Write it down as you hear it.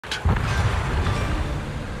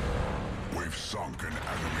We've sunk an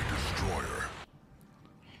enemy destroyer.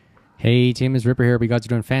 Hey team, it's Ripper here. We guys are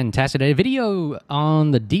doing fantastic today. Video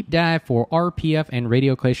on the deep dive for RPF and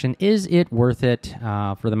radio collision. Is it worth it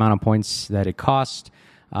for the amount of points that it costs?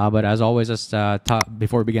 But as always, let's talk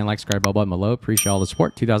before we begin. Like, subscribe, bell button below. Appreciate all the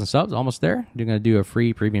support. 2,000 subs, almost there. We're gonna do a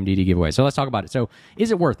free premium DD giveaway. So let's talk about it. So,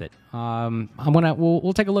 is it worth it?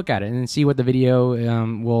 We'll take a look at it and see what the video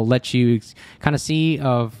will let you kind of see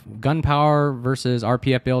of gunpowder versus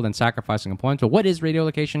RPF build and sacrificing a point. So, what is radio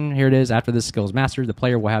location? Here it is. After this skill is mastered, the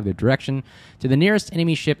player will have the direction to the nearest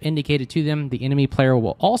enemy ship indicated to them. The enemy player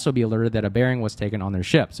will also be alerted that a bearing was taken on their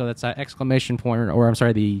ship. So that's that exclamation point, or I'm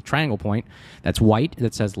sorry, the triangle point. That's white.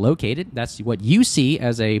 That says located. That's what you see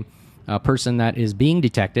as a person that is being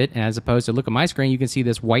detected, and as opposed to look at my screen, you can see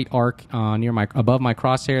this white arc above my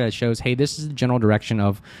crosshair that shows, hey, this is the general direction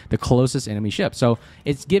of the closest enemy ship. So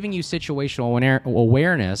it's giving you situational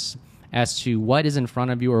awareness as to what is in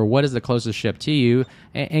front of you or what is the closest ship to you,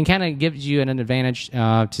 and kind of gives you an advantage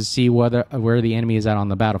to see where the enemy is at on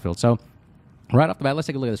the battlefield. So right off the bat, let's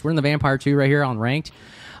take a look at this. We're in the Vampire 2 right here on ranked.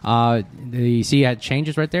 You see it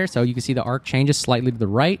changes right there, so you can see the arc changes slightly to the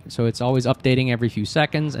right, so it's always updating every few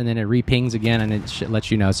seconds, and then it repings again, and it lets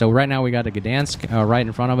you know. So right now we got a Gdansk right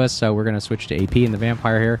in front of us, so we're going to switch to AP in the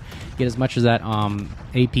Vampire here, get as much of that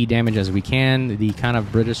AP damage as we can. The kind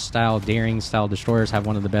of British-style, daring-style destroyers have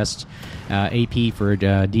one of the best AP for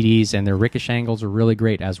DDs, and their ricochet angles are really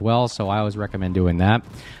great as well, so I always recommend doing that.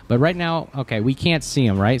 But right now, okay, we can't see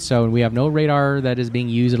them, right? So we have no radar that is being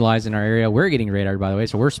utilized in our area. We're getting radar, by the way,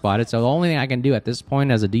 so we're spotted. So the only thing I can do at this point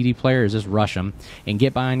as a DD player is just rush them and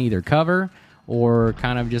get behind either cover or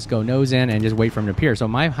kind of just go nose in and just wait for him to appear. So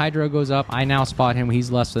my hydro goes up. I now spot him. He's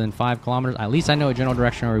less than 5 kilometers. At least I know a general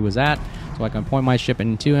direction where he was at, so I can point my ship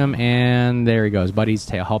into him, and there he goes. Buddies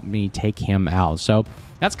to help me take him out. So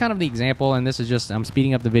that's kind of the example, and this is just, I'm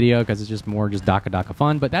speeding up the video because it's just more just DACA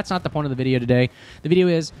fun, but that's not the point of the video today. The video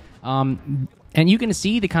is, and you can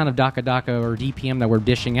see the kind of DACA or DPM that we're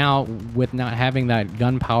dishing out with not having that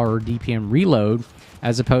gunpowder or DPM reload,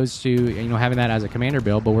 as opposed to having that as a commander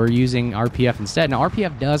build, but we're using RPF instead. Now,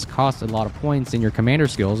 RPF does cost a lot of points in your commander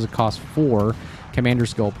skills. It costs 4 commander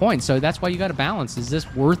skill points, so that's why you got to balance. Is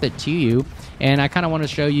this worth it to you? And I kind of want to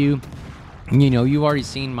show you, you've already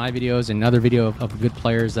seen my videos and other video of good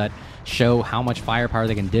players that show how much firepower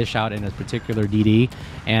they can dish out in a particular DD,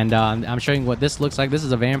 and I'm showing what this looks like. This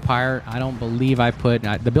is a Vampire. I don't believe I put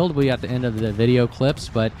the build will be at the end of the video clips,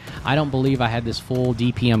 but I don't believe I had this full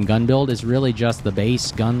DPM gun build. It's really just the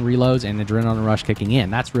base gun reloads and adrenaline rush kicking in.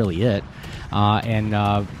 That's really it,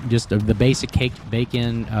 and just the basic caked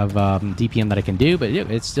bacon of DPM that I can do, but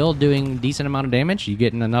it's still doing decent amount of damage. You're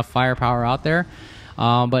getting enough firepower out there.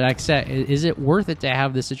 But like I said, is it worth it to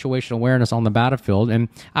have this situational awareness on the battlefield? And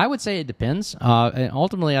I would say it depends. And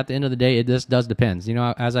ultimately, at the end of the day, it just does depends.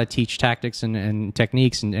 As I teach tactics and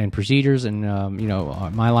techniques and procedures and,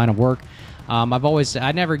 my line of work,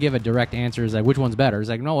 I never give a direct answer as like which one's better. It's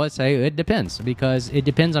like, no, let's say it depends, because it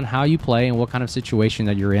depends on how you play and what kind of situation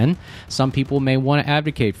that you're in. Some people may want to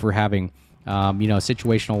advocate for having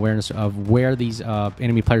situational awareness of where these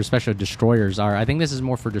enemy players, especially destroyers, are. I think this is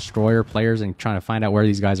more for destroyer players and trying to find out where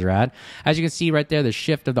these guys are at. As you can see right there, the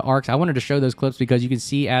shift of the arcs. I wanted to show those clips because you can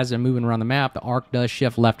see as they're moving around the map, the arc does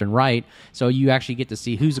shift left and right, so you actually get to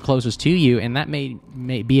see who's the closest to you, and that may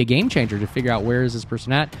be a game changer to figure out where is this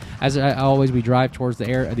person at. As always, we drive towards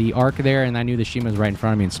the arc there, and I knew the Shima was right in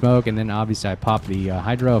front of me in smoke, and then obviously I popped the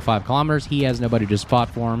hydro of 5 kilometers. He has nobody to spot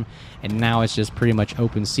for him, and now it's just pretty much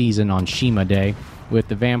open season on Shima day with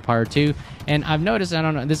the Vampire 2. And I've noticed, I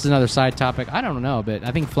don't know, this is another side topic, I don't know, but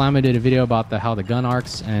I think Flamma did a video about how the gun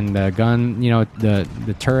arcs and the gun,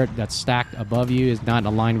 the turret that's stacked above you is not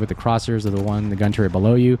aligned with the crosshairs of the gun turret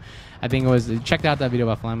below you. I think it was, checked out that video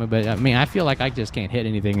about Flamma, but I mean, I feel like I just can't hit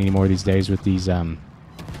anything anymore these days with these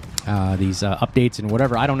updates and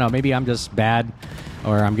whatever. I don't know, maybe I'm just bad,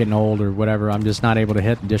 or I'm getting old or whatever. I'm just not able to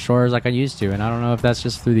hit destroyers like I used to, and I don't know if that's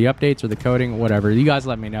just through the updates or the coding, whatever. You guys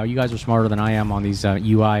let me know. You guys are smarter than I am on these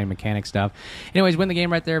UI and mechanic stuff. Anyways, win the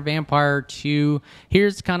game right there, Vampire 2.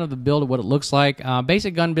 Here's kind of the build of what it looks like.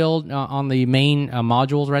 Basic gun build on the main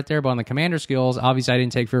modules right there, but on the commander skills, obviously I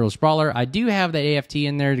didn't take Fearless Brawler. I do have the AFT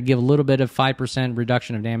in there to give a little bit of 5%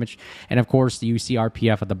 reduction of damage, and of course you see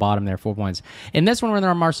RPF at the bottom there, 4 points. In this one, we're in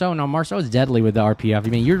our Marceau. Now, Marceau is deadly with the RPF. I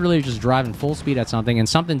mean, you're really just driving full speed at something, and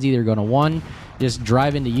something's either going to, one, just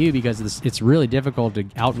drive into you because it's really difficult to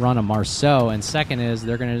outrun a Marceau, and second is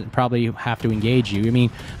they're going to probably have to engage you. I mean,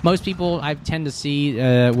 most people I tend to see,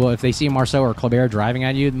 well, if they see a Marceau or a Kleber driving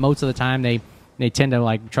at you, most of the time they they tend to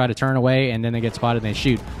like try to turn away, and then they get spotted and they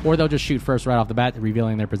shoot, or they'll just shoot first right off the bat,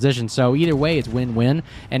 revealing their position. So either way, it's win-win.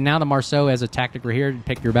 And now the marceau as a tactic right here,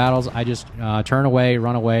 pick your battles. I just turn away,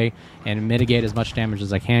 run away, and mitigate as much damage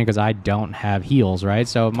as I can because I don't have heals, right?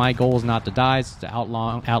 So my goal is not to die, it's to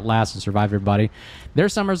outlast and survive everybody. Their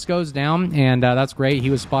Summers goes down, and that's great. He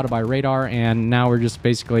was spotted by radar, and now we're just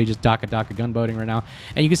basically just Daka gunboating right now.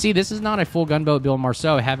 And you can see this is not a full gunboat build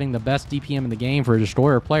marceau, having the best DPM in the game for a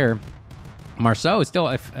destroyer player. Marceau still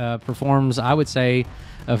performs, I would say,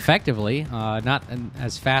 effectively. Not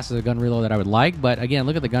as fast as a gun reload that I would like, but again,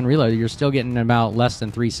 look at the gun reload. You're still getting about less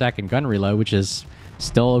than 3-second gun reload, which is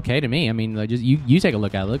still okay to me. I mean, just you take a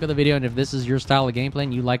look at it. Look at the video, and if this is your style of gameplay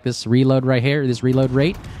and you like this reload right here, this reload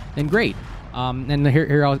rate, then great. And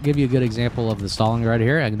here I'll give you a good example of the stalling right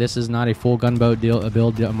here. And this is not a full gunboat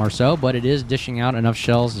build marceau, but it is dishing out enough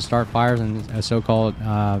shells to start fires and a so-called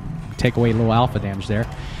take away a little alpha damage there.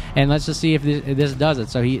 And let's just see if this does it.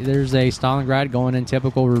 So there's a Stalingrad going in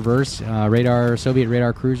typical reverse Soviet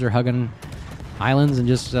radar cruiser hugging islands and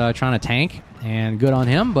just trying to tank. And good on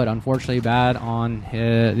him, but unfortunately bad on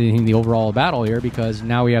the overall battle here, because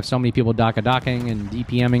now we have so many people docking and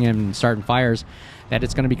DPMing and starting fires that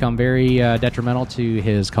it's going to become very detrimental to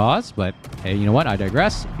his cause. But hey, you know what? I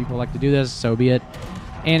digress. If people like to do this, so be it.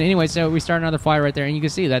 And anyway, so we start another fire right there, and you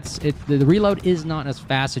can see that's it. The reload is not as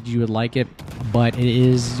fast as you would like it, but it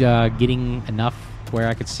is getting enough where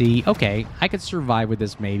I could see, okay, I could survive with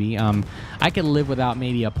this maybe. I could live without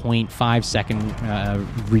maybe a 0.5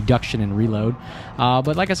 second reduction in reload.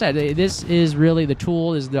 But like I said, this is really the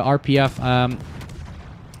tool, is the RPF.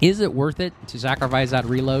 Is it worth it to sacrifice that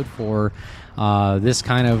reload for this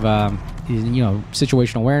kind of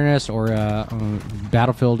situational awareness or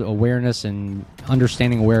battlefield awareness and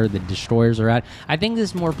understanding where the destroyers are at? I think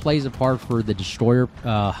this more plays a part for the destroyer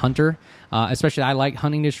hunter. Especially, I like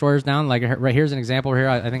hunting destroyers down. Like right here's an example here.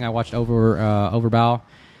 I think I watched Overbow.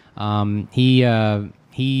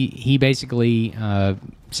 He basically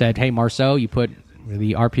said, "Hey, marceau, you put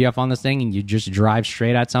the RPF on this thing and you just drive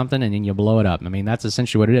straight at something and then you blow it up." I mean, that's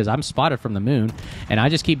essentially what it is. I'm spotted from the moon, and I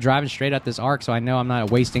just keep driving straight at this arc, so I know I'm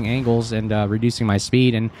not wasting angles and reducing my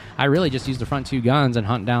speed. And I really just use the front two guns and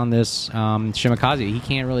hunt down this Shimakaze. He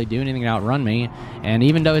can't really do anything to outrun me, and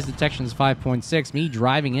even though his detection is 5.6, me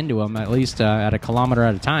driving into him at least at a kilometer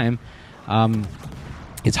at a time,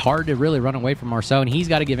 it's hard to really run away from marceau, and he's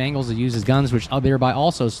got to give angles to use his guns, which thereby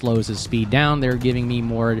also slows his speed down. They're giving me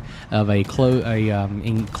more of a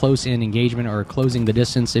close-in engagement, or closing the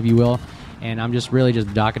distance, if you will. And I'm just really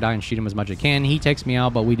just dock and shoot him as much as I can. He takes me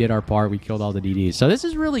out, but we did our part. We killed all the DDs. So this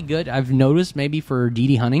is really good. I've noticed maybe for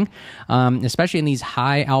DD hunting, especially in these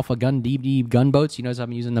high alpha gun DD gunboats. You notice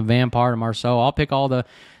I'm using the Vampire and marceau. I'll pick all the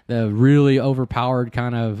really overpowered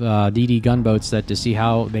kind of DD gunboats to see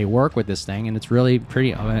how they work with this thing, and it's really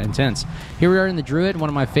pretty intense. Here we are in the Druid, one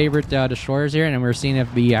of my favorite destroyers here, and we're seeing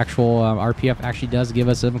if the actual RPF actually does give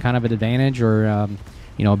us some kind of an advantage, or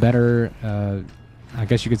better, I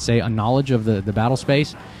guess you could say, a knowledge of the battle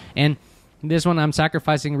space. And this one I'm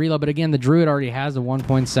sacrificing reload, but again, the Druid already has a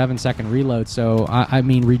 1.7 second reload, so I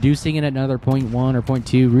mean, reducing it at another 0.1 or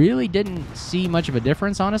 0.2 really didn't see much of a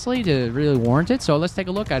difference, honestly, to really warrant it. So let's take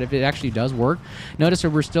a look at if it actually does work. Notice that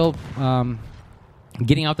we're still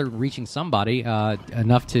getting out there, reaching somebody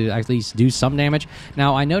enough to at least do some damage.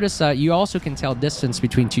 Now, I notice you also can tell distance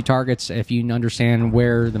between two targets if you understand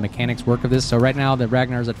where the mechanics work of this. So right now, the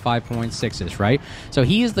Ragnar's at 5.6-ish, right? So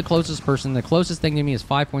he is the closest person. The closest thing to me is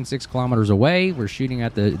 5.6 kilometers away. We're shooting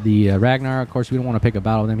at the Ragnar. Of course, we don't want to pick a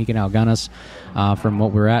battle with him. He can outgun us from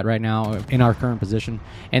what we're at right now in our current position.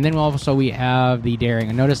 And then also we have the Daring.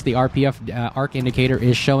 And notice the RPF arc indicator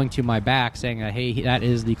is showing to my back, saying, hey, that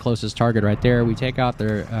is the closest target right there. We take out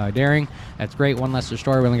their Daring. That's great. One less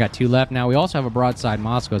destroyer. We only got 2 left. Now, we also have a broadside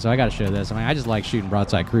Moscow, so I got to show this. I mean, I just like shooting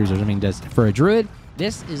broadside cruisers. I mean, for a Druid,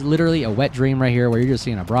 this is literally a wet dream right here, where you're just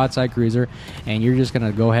seeing a broadside cruiser, and you're just going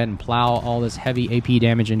to go ahead and plow all this heavy AP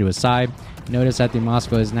damage into his side. Notice that the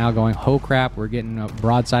Moscow is now going, oh crap, we're getting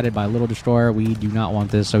broadsided by a little destroyer. We do not want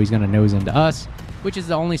this, so he's going to nose into us, which is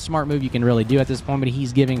the only smart move you can really do at this point. But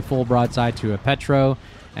he's giving full broadside to a Petro,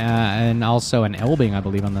 and also an Elbing, I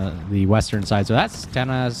believe, on the western side. So that's kind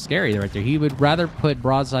of scary right there. He would rather put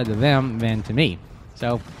broadside to them than to me.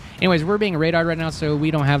 So Anyways, we're being radared right now, so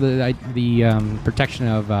we don't have the protection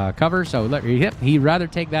of cover. So he'd rather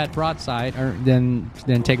take that broadside than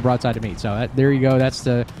take broadside to me. So there you go. That's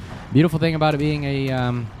the beautiful thing about it being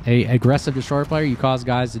a aggressive destroyer player. You cause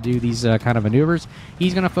guys to do these kind of maneuvers.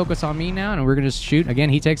 He's going to focus on me now, and we're going to shoot.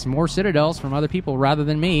 Again, he takes more citadels from other people rather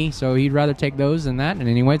than me, so he'd rather take those than that. And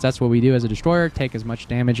anyways, that's what we do as a destroyer. Take as much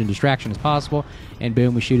damage and distraction as possible, and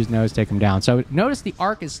boom, we shoot his nose, take him down. So notice the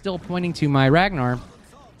arc is still pointing to my Ragnar.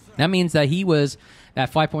 That means that he was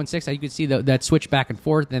at 5.6. You could see that switch back and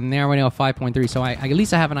forth, and now we're now at 5.3. So at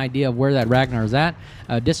least I have an idea of where that Ragnar is at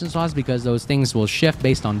distance-wise, because those things will shift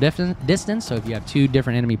based on distance. So if you have two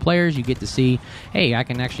different enemy players, you get to see, hey, I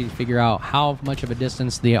can actually figure out how much of a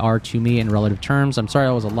distance they are to me in relative terms. I'm sorry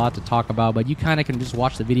that was a lot to talk about, but you kind of can just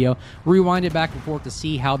watch the video, rewind it back and forth to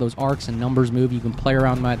see how those arcs and numbers move. You can play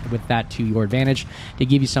around with that to your advantage to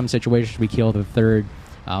give you some situations. We kill the third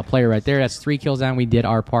player right there. That's 3 kills down. We did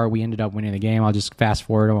our part. We ended up winning the game. I'll just fast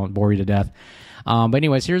forward. I won't bore you to death. But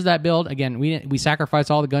anyways, here's that build. Again, we sacrificed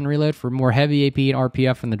all the gun reload for more heavy AP and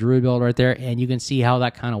RPF and the druid build right there, and you can see how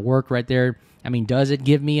that kind of worked right there. I mean, does it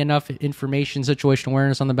give me enough information, situational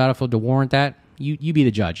awareness on the battlefield to warrant that? You be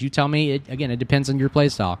the judge. You tell me. Again, it depends on your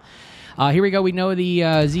playstyle. Here we go. We know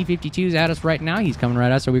the Z-52 is at us right now. He's coming right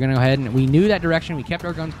at us, so we're going to go ahead and we knew that direction. We kept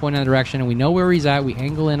our guns pointing in that direction, and we know where he's at. We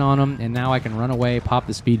angle in on him, and now I can run away, pop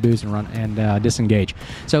the speed boost, and run and disengage.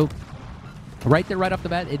 So right there, right off the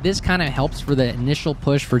bat, this kind of helps for the initial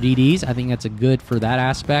push for DDs. I think that's a good for that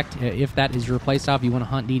aspect. If that is your playstyle, if you want to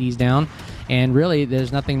hunt DDs down, and really,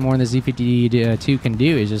 there's nothing more than the Z-52 can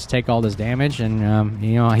do is just take all this damage, and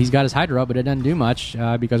you know, he's got his Hydra up, but it doesn't do much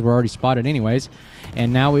because we're already spotted anyways.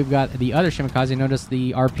 And now we've got the other Shimakaze. Notice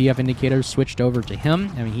the RPF indicator switched over to him.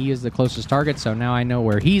 I mean, he is the closest target, so now I know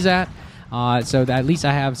where he's at. So that at least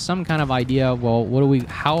I have some kind of idea. Well,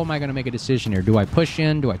 how am I going to make a decision here? Do I push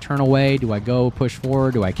in? Do I turn away? Do I go push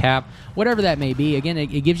forward? Do I cap? Whatever that may be. Again, it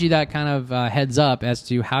gives you that kind of heads up as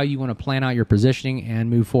to how you want to plan out your positioning and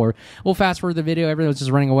move forward. We'll fast forward the video. Everyone's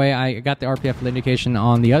just running away. I got the RPF indication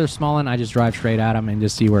on the other small one. I just drive straight at him and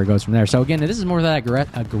just see where it goes from there. So again, this is more of that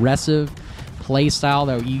aggressive play style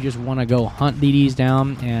that you just want to go hunt DDs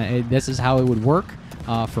down, and this is how it would work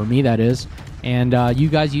for me, that is. And you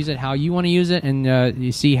guys use it how you want to use it, and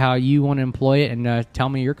you see how you want to employ it, and tell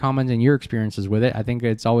me your comments and your experiences with it. I think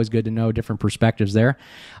it's always good to know different perspectives there.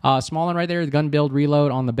 Small one right there, the gun build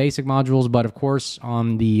reload on the basic modules, but of course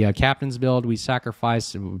on the captain's build, we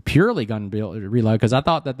sacrifice purely gun build reload, because I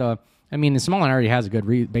thought that the small one already has a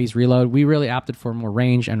good base reload. We really opted for more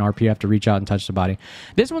range and RPF to reach out and touch the body.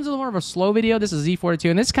 This one's a little more of a slow video. This is Z42,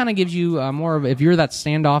 and this kind of gives you more of, if you're that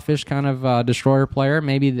standoffish kind of destroyer player,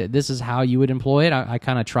 maybe this is how you would employ it. I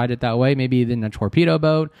kind of tried it that way. Maybe in a torpedo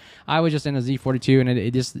boat. I was just in a Z42, and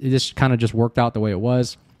it just kind of just worked out the way it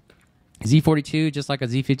was. Z42, just like a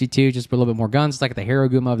Z52, just with a little bit more guns. It's like the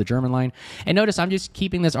Haraguma of the German line. And notice I'm just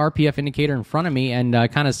keeping this RPF indicator in front of me and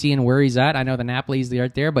kind of seeing where he's at. I know the Napoli's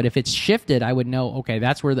right there, but if it's shifted, I would know, okay,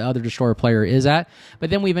 that's where the other destroyer player is at.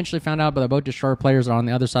 But then we eventually found out that both destroyer players are on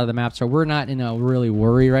the other side of the map, so we're not in a really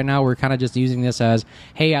worry right now. We're kind of just using this as,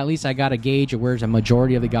 hey, at least I got a gauge of where the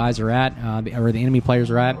majority of the guys are at, or the enemy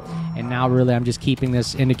players are at. And now really I'm just keeping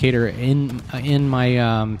this indicator in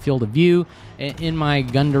my field of view, in my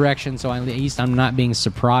gun direction, so at least I'm not being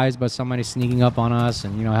surprised by somebody sneaking up on us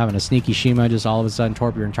and, you know, having a sneaky Shima just all of a sudden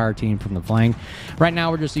torp your entire team from the flank. Right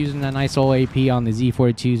now, we're just using that nice old AP on the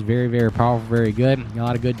Z42s. Very, very powerful, very good. A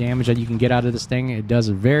lot of good damage that you can get out of this thing. It does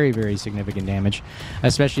very, very significant damage,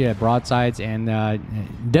 especially at broadsides, and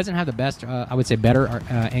it doesn't have the best, I would say, better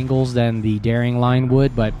angles than the Daring line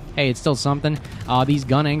would, but hey, it's still something. These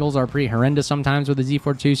gun angles are pretty horrendous sometimes with the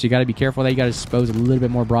Z42, so you got to be careful that you got to expose a little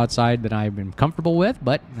bit more broadside than I've been comfortable with,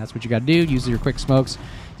 but that's what you got to do. Use your quick smokes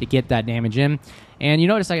to get that damage in. And you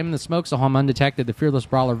notice I'm in the smoke, so I'm undetected. The Fearless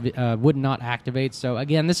Brawler would not activate. So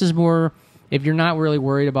again, this is more, if you're not really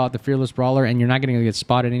worried about the Fearless Brawler and you're not going to get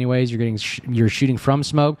spotted anyways, you're shooting from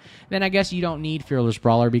smoke, then I guess you don't need Fearless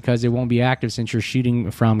Brawler because it won't be active since you're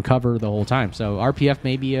shooting from cover the whole time. So RPF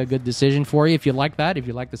may be a good decision for you if you like that, if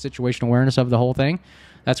you like the situational awareness of the whole thing.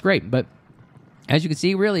 That's great. But as you can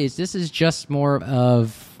see, really, this is just more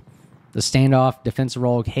of the standoff defensive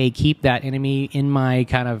role. Hey, keep that enemy in my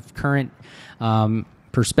kind of current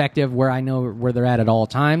perspective where I know where they're at all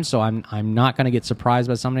times. So I'm not going to get surprised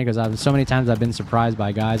by somebody, because so many times I've been surprised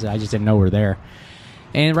by guys that I just didn't know were there.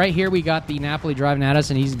 And right here we got the Napoli driving at us,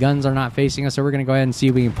 and these guns are not facing us, so we're going to go ahead and see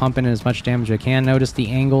if we can pump in as much damage as we can. Notice the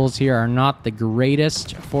angles here are not the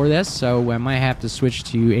greatest for this, so I might have to switch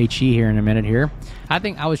to HE here in a minute here. I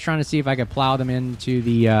think I was trying to see if I could plow them into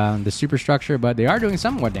the superstructure, but they are doing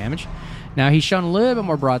somewhat damage. Now, he's shown a little bit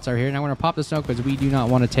more broadside here. Now, we're going to pop the smoke because we do not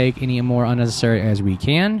want to take any more unnecessary as we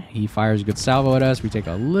can. He fires a good salvo at us. We take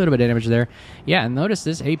a little bit of damage there. Yeah, and notice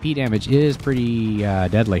this AP damage is pretty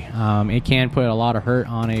deadly. It can put a lot of hurt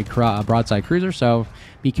on a broadside cruiser, so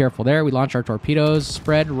be careful there. We launch our torpedoes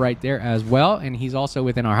spread right there as well, and he's also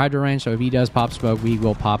within our hydro range, so if he does pop smoke, we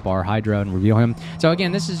will pop our hydro and reveal him. So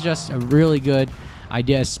again, this is just a really good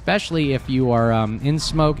idea, especially if you are in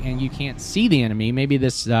smoke and you can't see the enemy. Maybe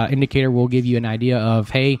this indicator will give you an idea of,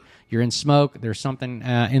 hey, you're in smoke, there's something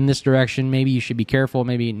in this direction, maybe you should be careful,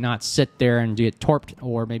 maybe not sit there and get torped,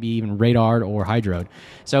 or maybe even radared or hydroed.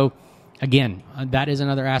 So again, that is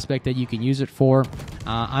another aspect that you can use it for.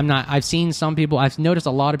 I've seen some people, I've noticed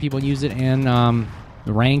a lot of people use it in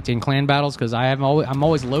ranked in clan battles, because I'm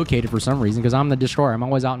always located for some reason, because I'm the destroyer. I'm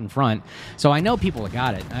always out in front, so I know people have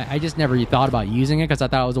got it. I just never thought about using it because I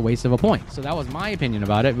thought it was a waste of a point. So that was my opinion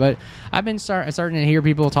about it. But I've been starting to hear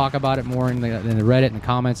people talk about it more in the Reddit and the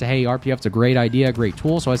comments. Say, hey, RPF's a great idea, great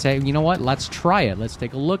tool. So I say, you know what? Let's try it. Let's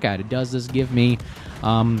take a look at it. Does this give me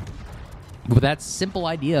with that simple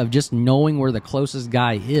idea of just knowing where the closest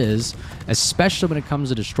guy is, especially when it comes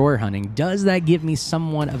to destroyer hunting, does that give me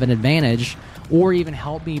somewhat of an advantage, or even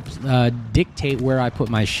help me dictate where I put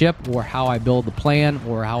my ship, or how I build the plan,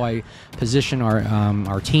 or how I position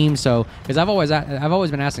our team? So, because I've always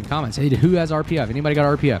been asked in comments, hey, who has RPF? Anybody got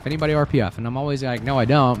RPF? Anybody RPF? And I'm always like, no, I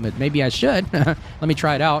don't, but maybe I should. Let me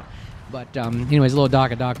try it out. But anyways, a little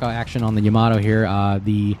Daka action on the Yamato here.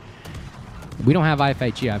 We don't have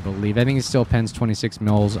IFHE, I believe. I think it still pens 26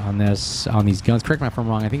 mils on these guns. Correct me if I'm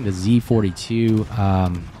wrong. I think the Z42.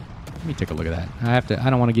 Let me take a look at that. I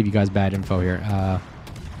don't want to give you guys bad info here.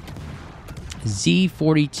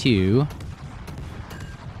 Z42.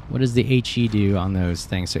 What does the HE do on those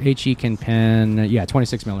things? So HE can pen, yeah,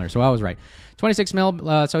 26 mil. So I was right. 26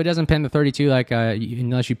 mil, so it doesn't pen the 32 like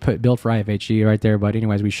unless you build for IFHE right there. But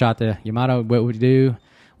anyways, we shot the Yamato. What would do?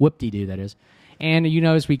 Whoop-de-doo, that is. And you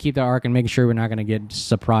notice we keep the arc and make sure we're not going to get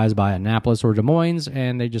surprised by Annapolis or Des Moines,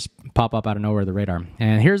 and they just pop up out of nowhere, the radar.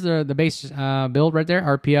 And here's the base build right there,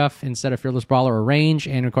 RPF instead of Fearless Brawler or range,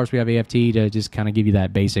 and of course we have AFT to just kind of give you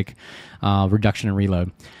that basic reduction and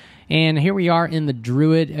reload. And here we are in the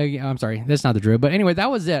Druid. I'm sorry, that's not the Druid, but anyway, that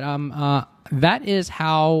was it. That is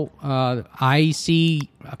how I see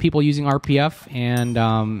people using RPF, and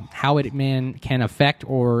how it can affect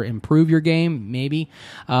or improve your game, maybe.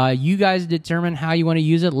 You guys determine how you want to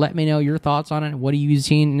use it. Let me know your thoughts on it. What are you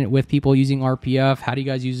seeing with people using RPF? How do you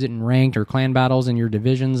guys use it in ranked or clan battles in your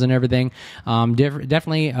divisions and everything?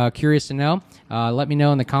 Definitely curious to know. Let me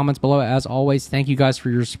know in the comments below. As always, thank you guys for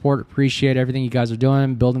your support. Appreciate everything you guys are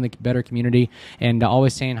doing, building the better community, and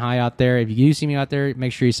always saying hi out there. If you do see me out there,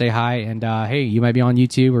 make sure you say hi. And hey, you might be on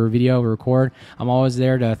YouTube or video or record. I'm always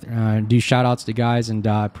there to do shout outs to guys, and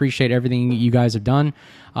appreciate everything you guys have done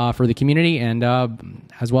for the community, and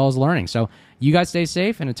as well as learning. So you guys stay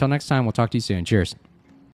safe, and until next time, we'll talk to you soon. Cheers.